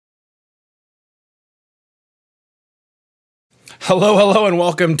Hello, hello, and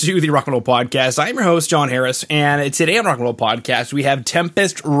welcome to the Rock and Roll Podcast. I'm your host, John Harris, and today on Rock and Roll Podcast, we have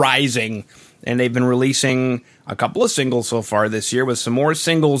Tempest Rising, and they've been releasing a couple of singles so far this year, with some more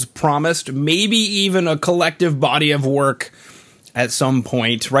singles promised, maybe even a collective body of work at some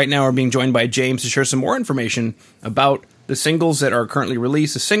point. Right now, we're being joined by James to share some more information about the singles that are currently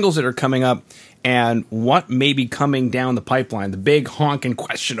released, the singles that are coming up, and what may be coming down the pipeline. The big honking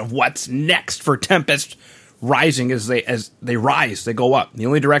question of what's next for Tempest Rising as they rise, they go up. The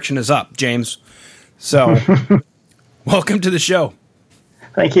only direction is up, James. So, welcome to the show.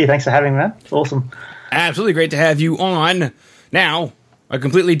 Thank you. Thanks for having me, man. It's awesome. Absolutely great to have you on. Now, I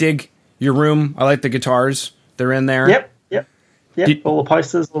completely dig your room. I like the guitars. They're in there. Yep. All the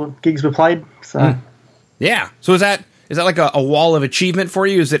posters, all the gigs we played. So, yeah. So is that like a wall of achievement for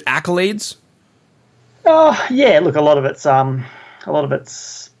you? Is it accolades? Yeah. Look, a lot of it's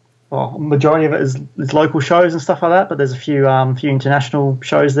majority of it is local shows and stuff like that. But there's a few international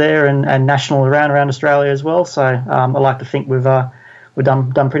shows there and national around Australia as well. So I like to think we've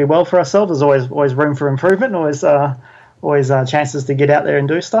done pretty well for ourselves. There's always room for improvement, and always chances to get out there and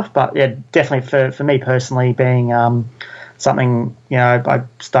do stuff. But yeah, definitely for me personally, being something, I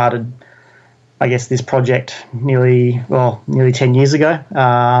started, I guess, this project nearly 10 years ago,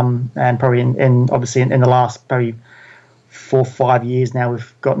 and probably obviously in the last probably 4 or 5 years now,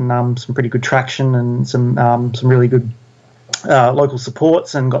 we've gotten some pretty good traction and some really good local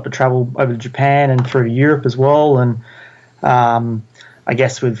supports, and got to travel over to Japan and through to Europe as well. And I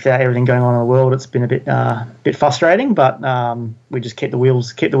guess with everything going on in the world, it's been a bit frustrating, but we just keep the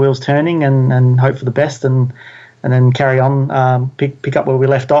wheels turning and hope for the best, and then carry on, pick up where we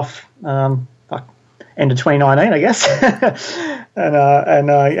left off, end of 2019, I guess,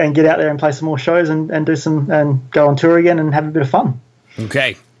 and get out there and play some more shows and do some, and go on tour again and have a bit of fun.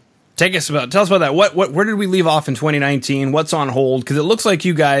 Okay, tell us about that. Where did we leave off in 2019? What's on hold? Because it looks like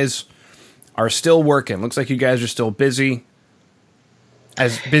you guys are still working. Looks like you guys are still busy,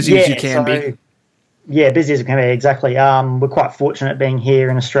 as busy as you can be. Yeah, busy as we can be. Exactly. We're quite fortunate being here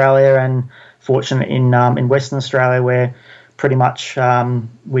in Australia, and fortunate in Western Australia, where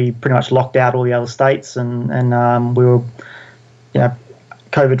we pretty much locked out all the other states, and we were,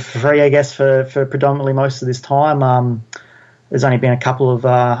 COVID free, I guess, for predominantly most of this time. There's only been a couple of,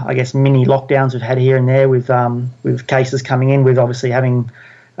 mini lockdowns we've had here and there with cases coming in, with obviously having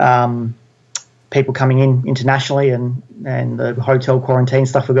people coming in internationally, and the hotel quarantine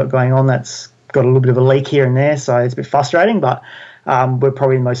stuff we've got going on, that's got a little bit of a leak here and there, so it's a bit frustrating, but we're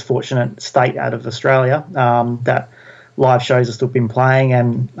probably the most fortunate state out of Australia that live shows have still been playing.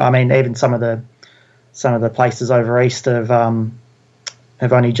 And I mean, even some of the places over east have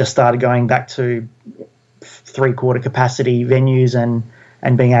only just started going back to 3/4 capacity venues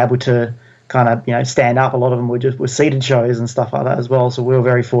and being able to kind of stand up. A lot of them were seated shows and stuff like that as well. So we were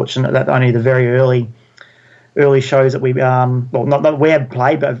very fortunate that only the very early shows that we not we had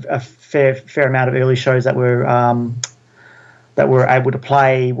played, but a fair amount of early shows that were able to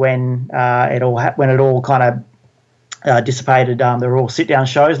play when it all kind of dissipated. They were all sit-down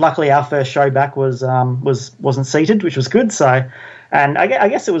shows. Luckily, our first show back wasn't seated, which was good. So, and I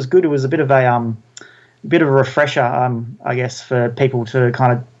guess it was good. It was a bit of a refresher, I guess, for people to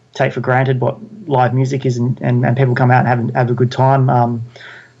kind of take for granted what live music is, and people come out and have a good time.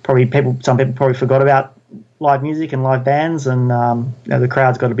 Some people probably forgot about live music and live bands, and the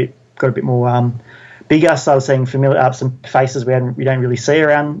crowd's got a bit more bigger. So I was seeing some faces we don't really see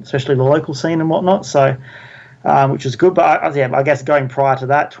around, especially the local scene and whatnot. So. Which was good, but I guess going prior to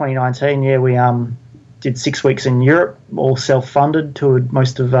that, 2019, we did 6 weeks in Europe, all self-funded, toured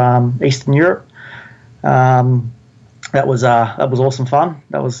most of Eastern Europe. That was awesome fun.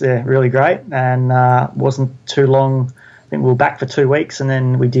 That was really great, and wasn't too long. I think we were back for 2 weeks, and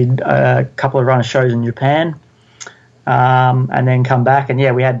then we did a couple of run of shows in Japan, and then come back, and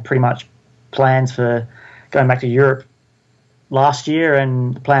we had pretty much plans for going back to Europe last year,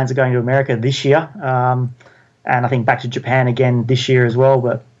 and the plans are going to America this year. And I think back to Japan again this year as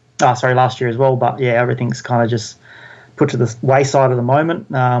well, last year as well. But everything's kind of just put to the wayside at the moment.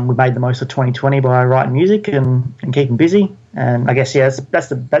 We made the most of 2020 by writing music and keeping busy. And I guess that's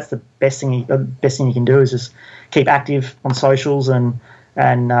the best thing you can do, is just keep active on socials and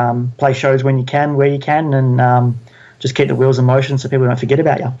play shows when you can, where you can, and just keep the wheels in motion so people don't forget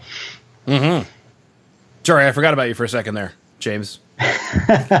about you. Mm-hmm. Sorry, I forgot about you for a second there, James.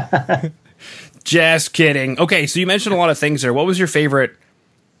 Just kidding. Okay, so you mentioned a lot of things there. What was your favorite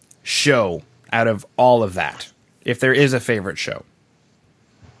show out of all of that, if there is a favorite show?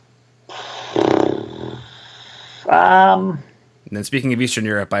 And then speaking of Eastern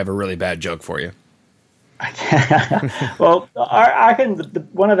Europe, I have a really bad joke for you. Well, I reckon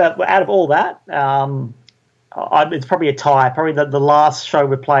one of the out of all that, it's probably a tie. Probably the last show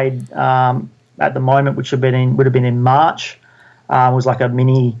we played at the moment, which would have been in March, was like a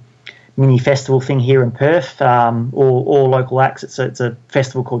mini festival thing here in Perth. All local acts. It's a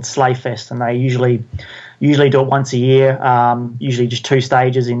festival called Sleigh Fest, and they usually do it once a year. Usually just 2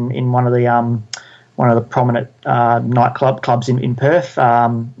 stages in one of the prominent clubs in Perth,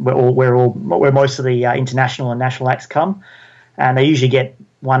 where most of the international and national acts come, and they usually get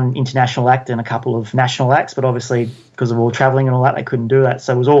one international act and a couple of national acts. But obviously, because of all travelling and all that, they couldn't do that,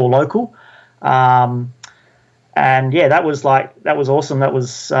 so it was all local. And yeah, that was awesome. That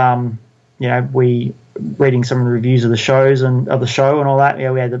was we reading some of the reviews of the show and all that.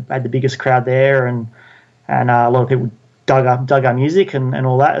 Yeah, we had the biggest crowd there, and a lot of people dug our music and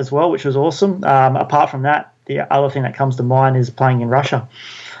all that as well, which was awesome. Apart from that, the other thing that comes to mind is playing in Russia.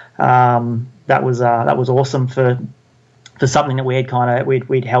 That was awesome for something that we had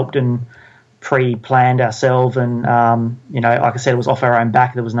we'd helped and pre-planned ourselves, and like I said, it was off our own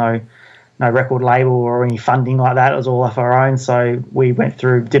back. There was no record label or any funding like that. It was all off our own. So we went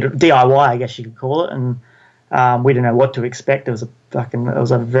through, did it DIY, I guess you could call it, and we didn't know what to expect. It was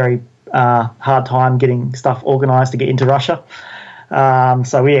a very hard time getting stuff organised to get into Russia.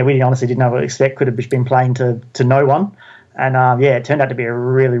 So we honestly didn't know what to expect. Could have been playing to no one. And it turned out to be a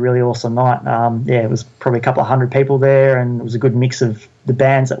really, really awesome night. It was probably a couple of 100 people there, and it was a good mix of the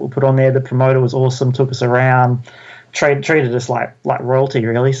bands that were put on there. The promoter was awesome, took us around, treated us like royalty,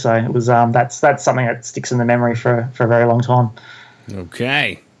 really. So it was that's something that sticks in the memory for a very long time.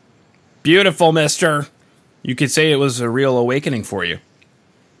 Okay. Beautiful, mister. You could say it was a real awakening for you.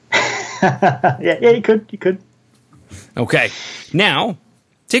 yeah, you could. Okay. Now,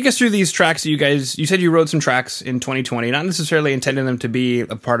 take us through these tracks that you said you wrote some tracks in 2020, not necessarily intending them to be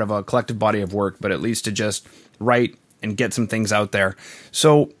a part of a collective body of work, but at least to just write and get some things out there.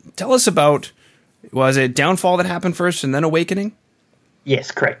 So tell us about, was it Downfall that happened first and then Awakening?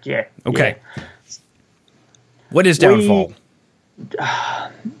 Yes, correct, yeah. Okay. Yeah. What is Downfall? I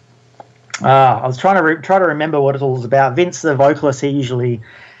was trying to remember what it all was about. Vince, the vocalist, he usually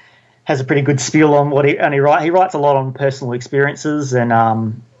has a pretty good spiel on what he writes. He writes a lot on personal experiences, and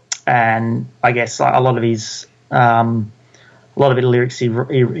I guess a lot of his lyrics he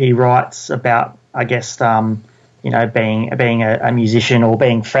writes about, I guess, being a musician or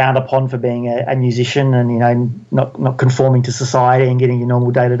being frowned upon for being a musician, and not conforming to society and getting your normal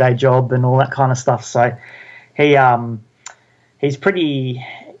day-to-day job and all that kind of stuff. So he's pretty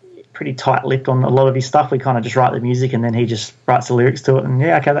tight-lipped on a lot of his stuff. We kind of just write the music and then he just writes the lyrics to it, and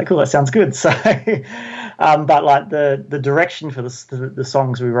that sounds good. So but like the direction for the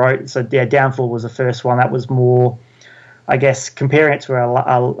songs we wrote, so yeah, Downfall was the first one. That was more, I guess, comparing it to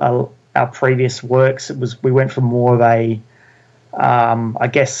our previous works, we went for more of a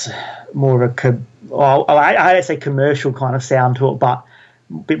I'd say commercial kind of sound to it, but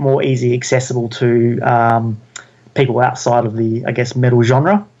a bit more easy accessible to people outside of the, I guess, metal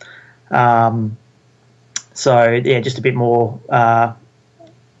genre. So yeah, just a bit more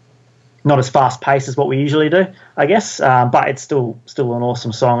not as fast paced as what we usually do, I guess, but it's still an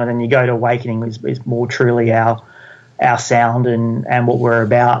awesome song. And then you go to Awakening is more truly our sound and what we're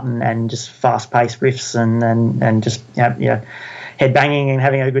about, and just fast paced riffs and just head banging and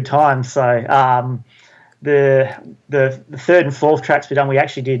having a good time. So the third and fourth tracks we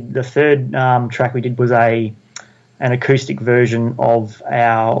actually did, the third track we did was an acoustic version of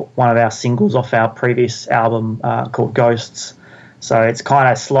one of our singles off our previous album called Ghosts. So it's kind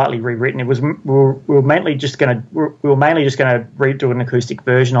of slightly rewritten. It was we were mainly just going to redo an acoustic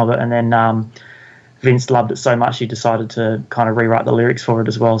version of it, and then Vince loved it so much he decided to kind of rewrite the lyrics for it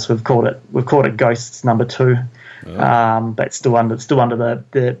as well. So we've called it Ghosts number 2. Oh. But still under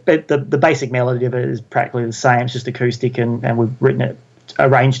the basic melody of it is practically the same. It's just acoustic, and we've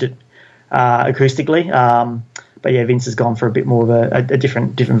arranged it acoustically. But yeah, Vince has gone for a bit more of a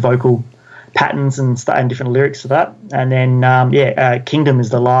different vocal patterns and different lyrics to that. And then Kingdom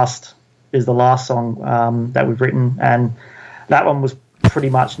is the last song that we've written, and that one was pretty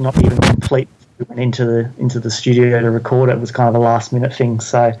much not even complete. We went into the studio to record it. It was kind of a last minute thing.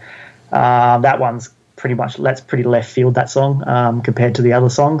 So that one's that's pretty left field, that song, compared to the other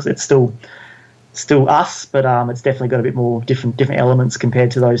songs. It's still us, but it's definitely got a bit more different elements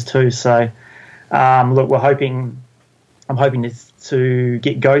compared to those two. So look, I'm hoping to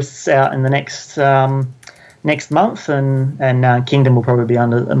get Ghosts out in the next month, and Kingdom will probably be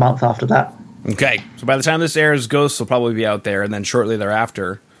under a month after that. Okay, so by the time this airs, Ghosts will probably be out there, and then shortly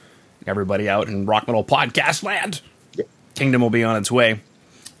thereafter, everybody out in rock metal podcast land, Kingdom will be on its way.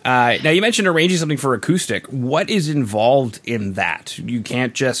 Now, you mentioned arranging something for acoustic. What is involved in that? You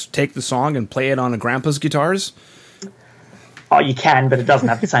can't just take the song and play it on a grandpa's guitars? Oh, you can, but it doesn't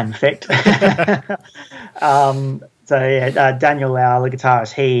have the same effect. Daniel, the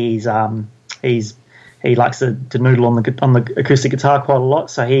guitarist, he likes to noodle on the acoustic guitar quite a lot,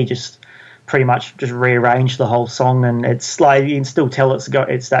 so he just pretty much just rearranged the whole song, and it's like you can still tell it's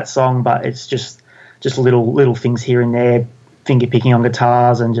that song, but it's just little things here and there, finger picking on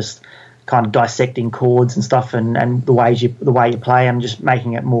guitars and just kind of dissecting chords and stuff, and the way you play them, just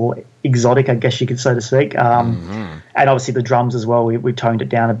making it more exotic, I guess you could so to speak. And obviously the drums as well, we toned it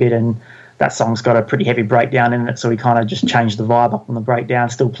down a bit, and that song's got a pretty heavy breakdown in it, so we kind of just changed the vibe up on the breakdown.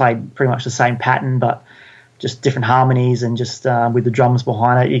 Still played pretty much the same pattern, but just different harmonies, and just with the drums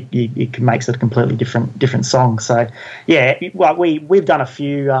behind it, it makes it a completely different song. So yeah, well, we've done a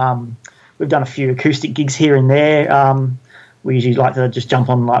few acoustic gigs here and there. We usually like to just jump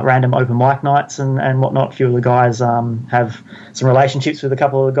on like random open mic nights and whatnot. A few of the guys have some relationships with a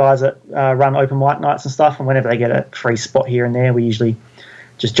couple of the guys that run open mic nights and stuff, and whenever they get a free spot here and there, we usually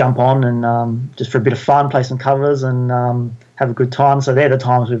just jump on and just for a bit of fun, play some covers and have a good time. So they're the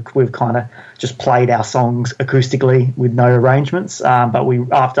times we've kind of just played our songs acoustically with no arrangements. But we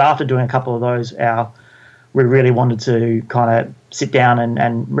after doing a couple of those, we really wanted to kind of sit down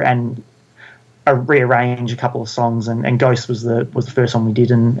and rearrange a couple of songs. And Ghost was the first one we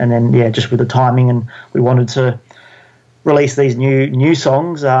did, and then yeah, just with the timing, and we wanted to release these new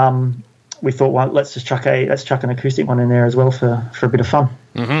songs. We thought, well, let's chuck an acoustic one in there as well for a bit of fun.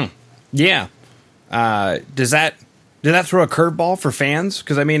 Mm-hmm. Yeah. Did that throw a curveball for fans?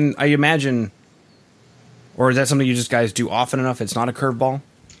 Because I mean, I imagine, or is that something you just guys do often enough? It's not a curveball.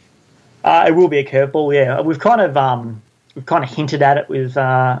 It will be a curveball. Yeah, we've kind of hinted at it with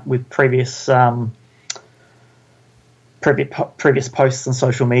previous posts on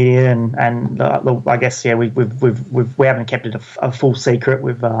social media, and I guess yeah, we haven't kept it a full secret.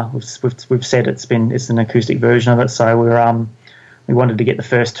 We've said it's an acoustic version of it, so we wanted to get the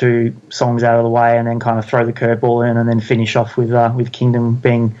first two songs out of the way, and then kind of throw the curveball in, and then finish off with Kingdom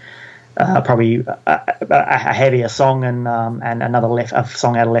being probably a heavier song, and another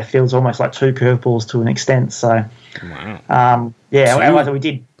song out of left field. It's almost like two curveballs to an extent. So wow, we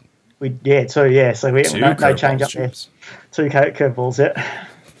did. So we no change up there. Two curveballs, yeah.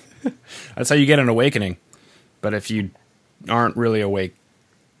 That's how you get an awakening. But if you aren't really awake,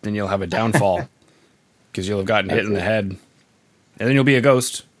 then you'll have a downfall because you'll have gotten hit in the head. And then you'll be a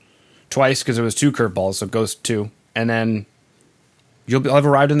ghost twice because it was two curveballs, so ghost 2. And then you'll have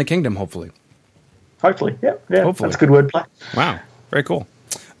arrived in the kingdom, hopefully. Hopefully, yeah. Hopefully. That's good wordplay. Wow, very cool.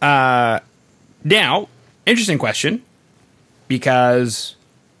 Now, interesting question, because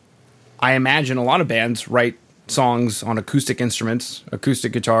I imagine a lot of bands write songs on acoustic instruments,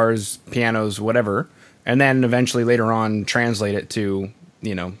 acoustic guitars, pianos, whatever, and then eventually later on translate it to,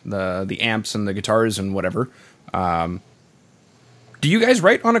 the amps and the guitars and whatever. Do you guys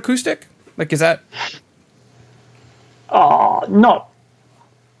write on acoustic? Like, is that? Not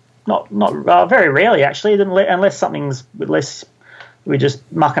very rarely actually, unless we're just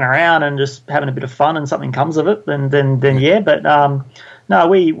mucking around and just having a bit of fun and something comes of it, then yeah. But no,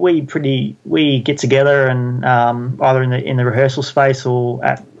 we get together and either in the rehearsal space or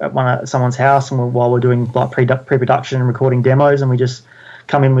at someone's house, and while we're doing like pre-production and recording demos, and we just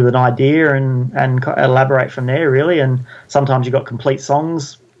come in with an idea and elaborate from there really. And sometimes you've got complete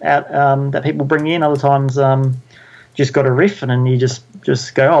songs out that people bring in. Other times just got a riff, and then you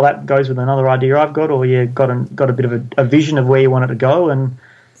just go, oh, that goes with another idea I've got, or you got a bit of a vision of where you want it to go, and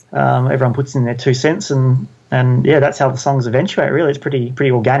everyone puts in their 2 cents, and yeah, that's how the songs eventuate. Really, it's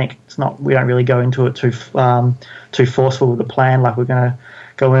pretty organic. It's not, we don't really go into it too forceful with a plan, like we're going to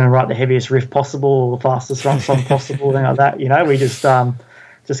go in and write the heaviest riff possible or the fastest song possible, thing like that. We just go,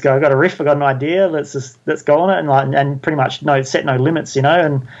 I've got a riff, I've got an idea, let's go on it, and pretty much set no limits,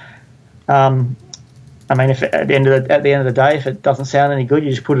 and I mean, if at the end of the day, if it doesn't sound any good, you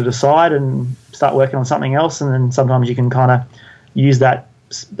just put it aside and start working on something else. And then sometimes you can kind of use that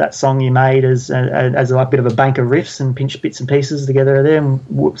song you made as a bit of a bank of riffs and pinch bits and pieces together there and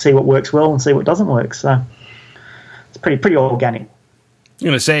see what works well and see what doesn't work. So it's pretty organic. I'm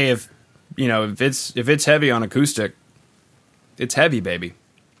gonna say if it's heavy on acoustic, it's heavy, baby.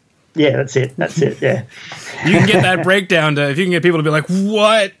 Yeah, that's it. Yeah, you can get that breakdown if you can get people to be like,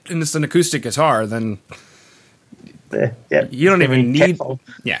 "What?" and it's an acoustic guitar, then yeah, you don't even need.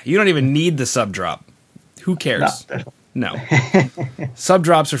 Yeah, you don't even need the sub drop. Who cares? No. Sub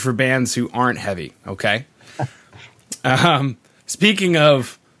drops are for bands who aren't heavy. Okay. Speaking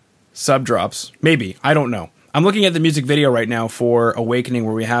of sub drops, maybe I don't know. I'm looking at the music video right now for Awakening,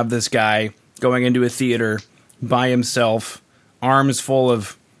 where we have this guy going into a theater by himself, arms full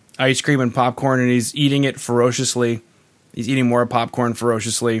of ice cream and popcorn, and he's eating it ferociously. He's eating more popcorn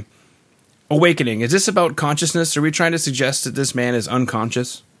ferociously. Awakening, is this about consciousness? Are we trying to suggest that this man is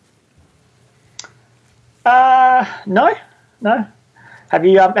unconscious? No. Have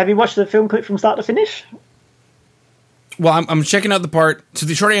you watched the film clip from start to finish? Well, I'm checking out the part. So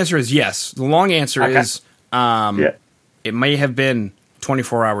the short answer is yes. The long answer is it may have been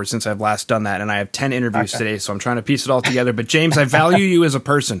 24 hours since I've last done that, and I have 10 interviews today, so I'm trying to piece it all together. But James, I value you as a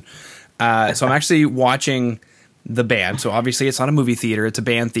person. So I'm actually watching the band. So obviously it's not a movie theater, it's a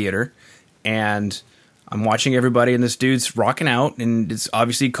band theater. And I'm watching everybody, and this dude's rocking out, and it's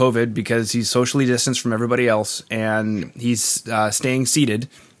obviously COVID because he's socially distanced from everybody else, and he's staying seated,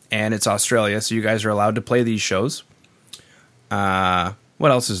 and it's Australia, so you guys are allowed to play these shows.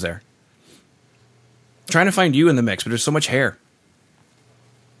 What else is there? Trying to find you in the mix, but there's so much hair.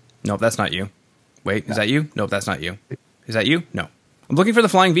 Nope, that's not you. Wait, is that you? Nope, that's not you. Is that you? No. I'm looking for the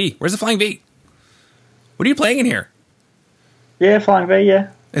Flying V. Where's the Flying V? What are you playing in here? Yeah, Flying V, yeah.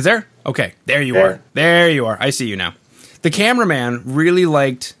 Is there? Okay, there you are. There you are. I see you now. The cameraman really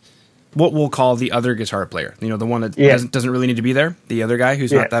liked what we'll call the other guitar player. You know, the one that doesn't really need to be there. The other guy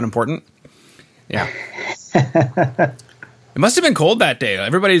who's not that important. Yeah. It must have been cold that day.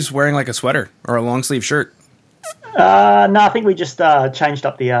 Everybody's wearing like a sweater or a long sleeve shirt. No, I think we just changed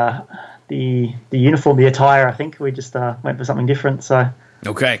up the uniform, the attire. I think we just went for something different. So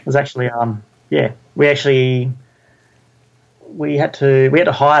it was actually we had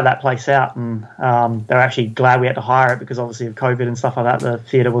to hire that place out, and they were actually glad we had to hire it because obviously of COVID and stuff like that, the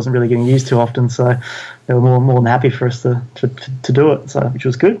theatre wasn't really getting used too often. So they were more than happy for us to do it. So which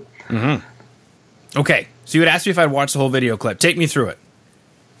was good. Mm-hmm. Okay, so you had asked me if I'd watched the whole video clip. Take me through it.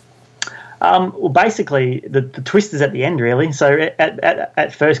 Well, basically, the twist is at the end, really. So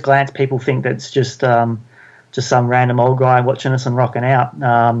at first glance, people think that it's just some random old guy watching us and rocking out.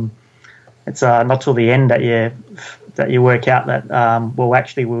 It's not till the end that you work out that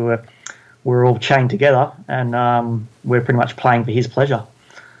actually we're all chained together, and we're pretty much playing for his pleasure.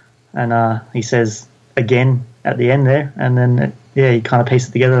 And he says again at the end there, and then you kind of piece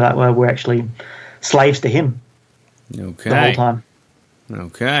it together that we're actually slaves to him. Okay. The whole time.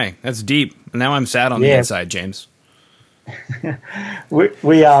 Okay, that's deep. Now I'm sad on the inside, James. we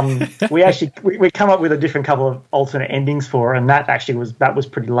come up with a different couple of alternate endings for her, and that was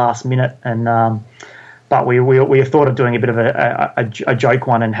pretty last minute. And but we thought of doing a bit of a joke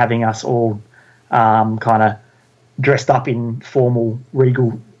one and having us all kind of dressed up in formal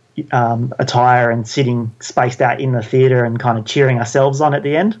regal attire and sitting spaced out in the theatre and kind of cheering ourselves on at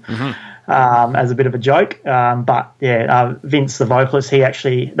the end. Mm-hmm. As a bit of a joke. Vince, the vocalist, he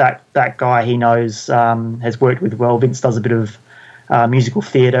actually, that guy he knows has worked with well. Vince does a bit of musical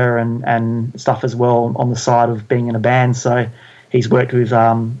theatre and stuff as well on the side of being in a band. So he's worked with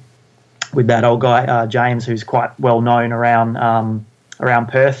that old guy, James, who's quite well known around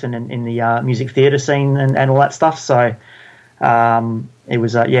Perth and in the music theatre scene and all that stuff. So it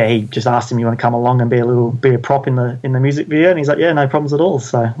was he just asked him, you want to come along and be a prop in the music video, and he's like, yeah, no problems at all.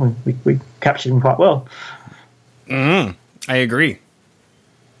 So we captured him quite well. I agree.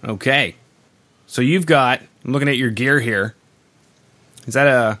 Okay, so I'm looking at your gear here. Is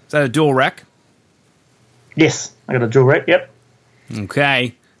that a dual rec? Yes, I got a dual rec. Yep.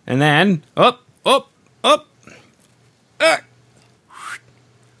 Okay, and then up.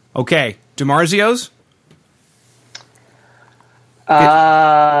 Okay, DiMarzio's.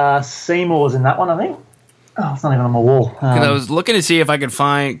 Seymour's in that one, I think. Oh, it's not even on my wall. I was looking to see if I could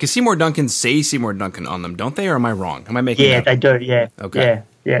find, because Seymour Duncans say Seymour Duncan on them, don't they? Or am I wrong? Am I making? Yeah, they do. Yeah. Okay.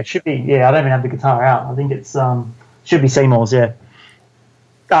 Yeah. It should be. Yeah, I don't even have the guitar out. I think it's should be Seymour's. Yeah.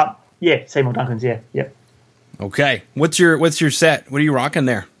 Seymour Duncans. Yeah. Yep. Okay. What's your set? What are you rocking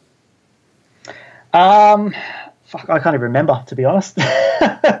there? I can't even remember, to be honest.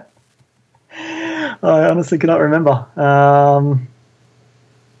 I honestly cannot remember.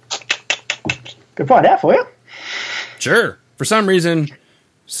 Could find out for you. Sure. For some reason,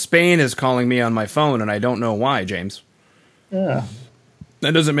 Spain is calling me on my phone, and I don't know why, James. Yeah.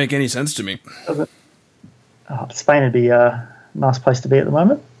 That doesn't make any sense to me. Spain would be a nice place to be at the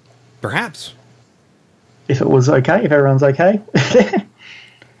moment. Perhaps. If it was okay, if everyone's okay.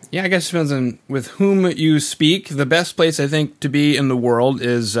 Yeah, I guess it depends on with whom you speak. The best place, I think, to be in the world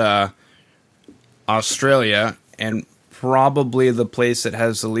is Australia, and probably the place that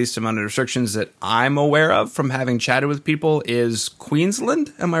has the least amount of restrictions that I'm aware of from having chatted with people is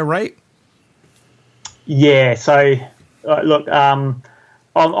Queensland. Am I right? Yeah. So, look,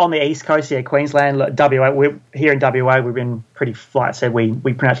 On the east coast, yeah, Queensland, like WA. Here in WA, we've been pretty. Like I said, we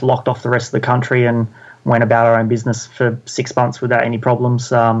pretty much locked off the rest of the country and went about our own business for 6 months without any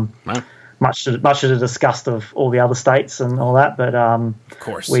problems. Wow. Much to the disgust of all the other states and all that, but of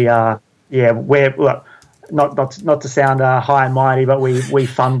course we are. We're look, not to sound high and mighty, but we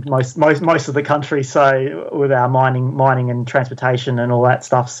fund most of the country. So with our mining and transportation and all that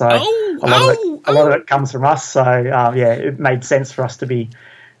stuff, so a lot of it comes from us. So it made sense for us to be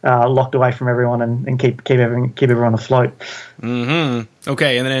locked away from everyone and keep everyone afloat. Mm-hmm.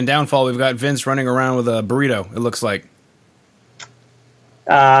 Okay, and then in downfall, we've got Vince running around with a burrito. It looks like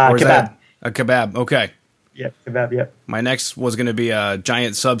kebab. A kebab. Okay. Yep, kebab. Yep. My next was going to be a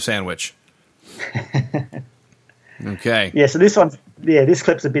giant sub sandwich. Okay. Yeah. So this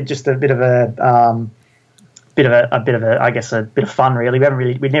clip's a bit of I guess a bit of fun. Really,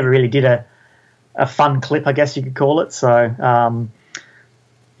 we never really did a fun clip, I guess you could call it. So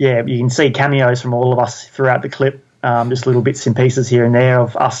you can see cameos from all of us throughout the clip. Just little bits and pieces here and there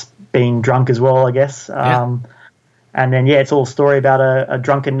of us being drunk as well, I guess. And then it's all a story about a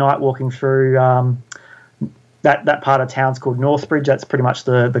drunken night walking through that part of town's called Northbridge. That's pretty much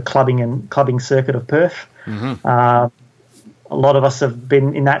the clubbing circuit of Perth. Mm-hmm. A lot of us have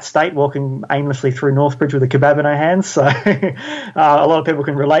been in that state, walking aimlessly through Northbridge with a kebab in our hands. So a lot of people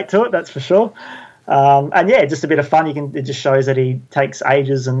can relate to it, that's for sure. Just a bit of fun. It just shows that he takes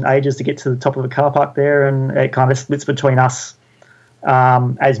ages and ages to get to the top of a car park there, and it kind of splits between us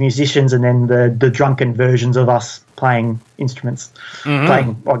as musicians and then the drunken versions of us playing instruments,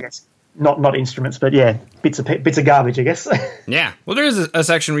 playing, I guess, not instruments, but bits of garbage, I guess. Yeah. Well, there is a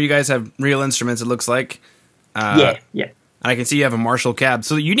section where you guys have real instruments, it looks like. Yeah. And I can see you have a Marshall cab.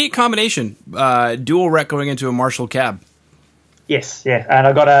 So unique combination, dual rec going into a Marshall cab. Yes, yeah. And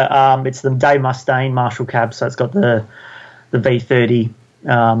I got it's the Dave Mustaine Marshall cab, so it's got the V30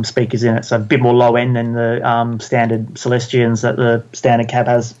 speakers in it, so a bit more low end than the standard Celestians that the standard cab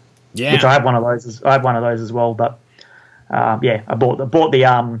has. Yeah. Which I have one of those. I have one of those as well, but I bought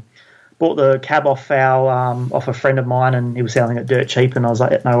the cab off a friend of mine, and he was selling it dirt cheap, and I was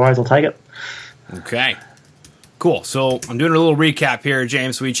like, no worries, I'll take it. Okay, cool. So I'm doing a little recap here,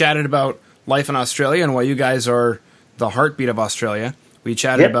 James. We chatted about life in Australia and why you guys are the heartbeat of Australia. We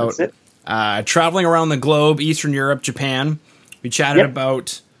chatted about traveling around the globe, Eastern Europe, Japan. We chatted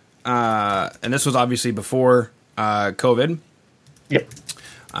about, and this was obviously before COVID. Yep.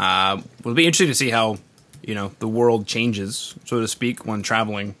 It'll be interesting to see how the world changes, so to speak, when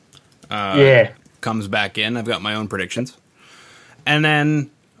traveling comes back in. I've got my own predictions. And then,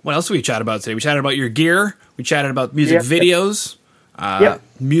 what else did we chat about today? We chatted about your gear. We chatted about music videos,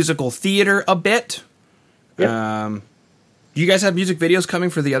 musical theater a bit. Yep. Do you guys have music videos coming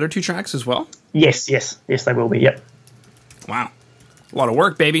for the other two tracks as well? Yes, they will be. Yep. Wow, a lot of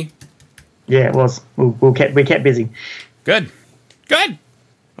work, baby. Yeah, it was. We kept busy. Good.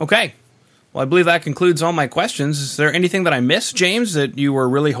 Okay. Well, I believe that concludes all my questions. Is there anything that I missed, James, that you were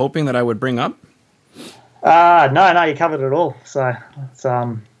really hoping that I would bring up? No, you covered it all. So it's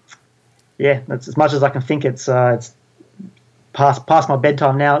that's as much as I can think. It's past my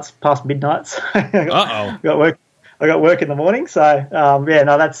bedtime now. It's past midnight. So I got work in the morning. So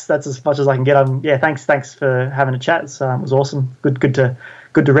that's as much as I can get on. Yeah, thanks for having a chat. It was awesome. Good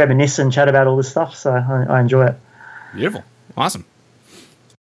to reminisce and chat about all this stuff. So I enjoy it. Beautiful. Awesome.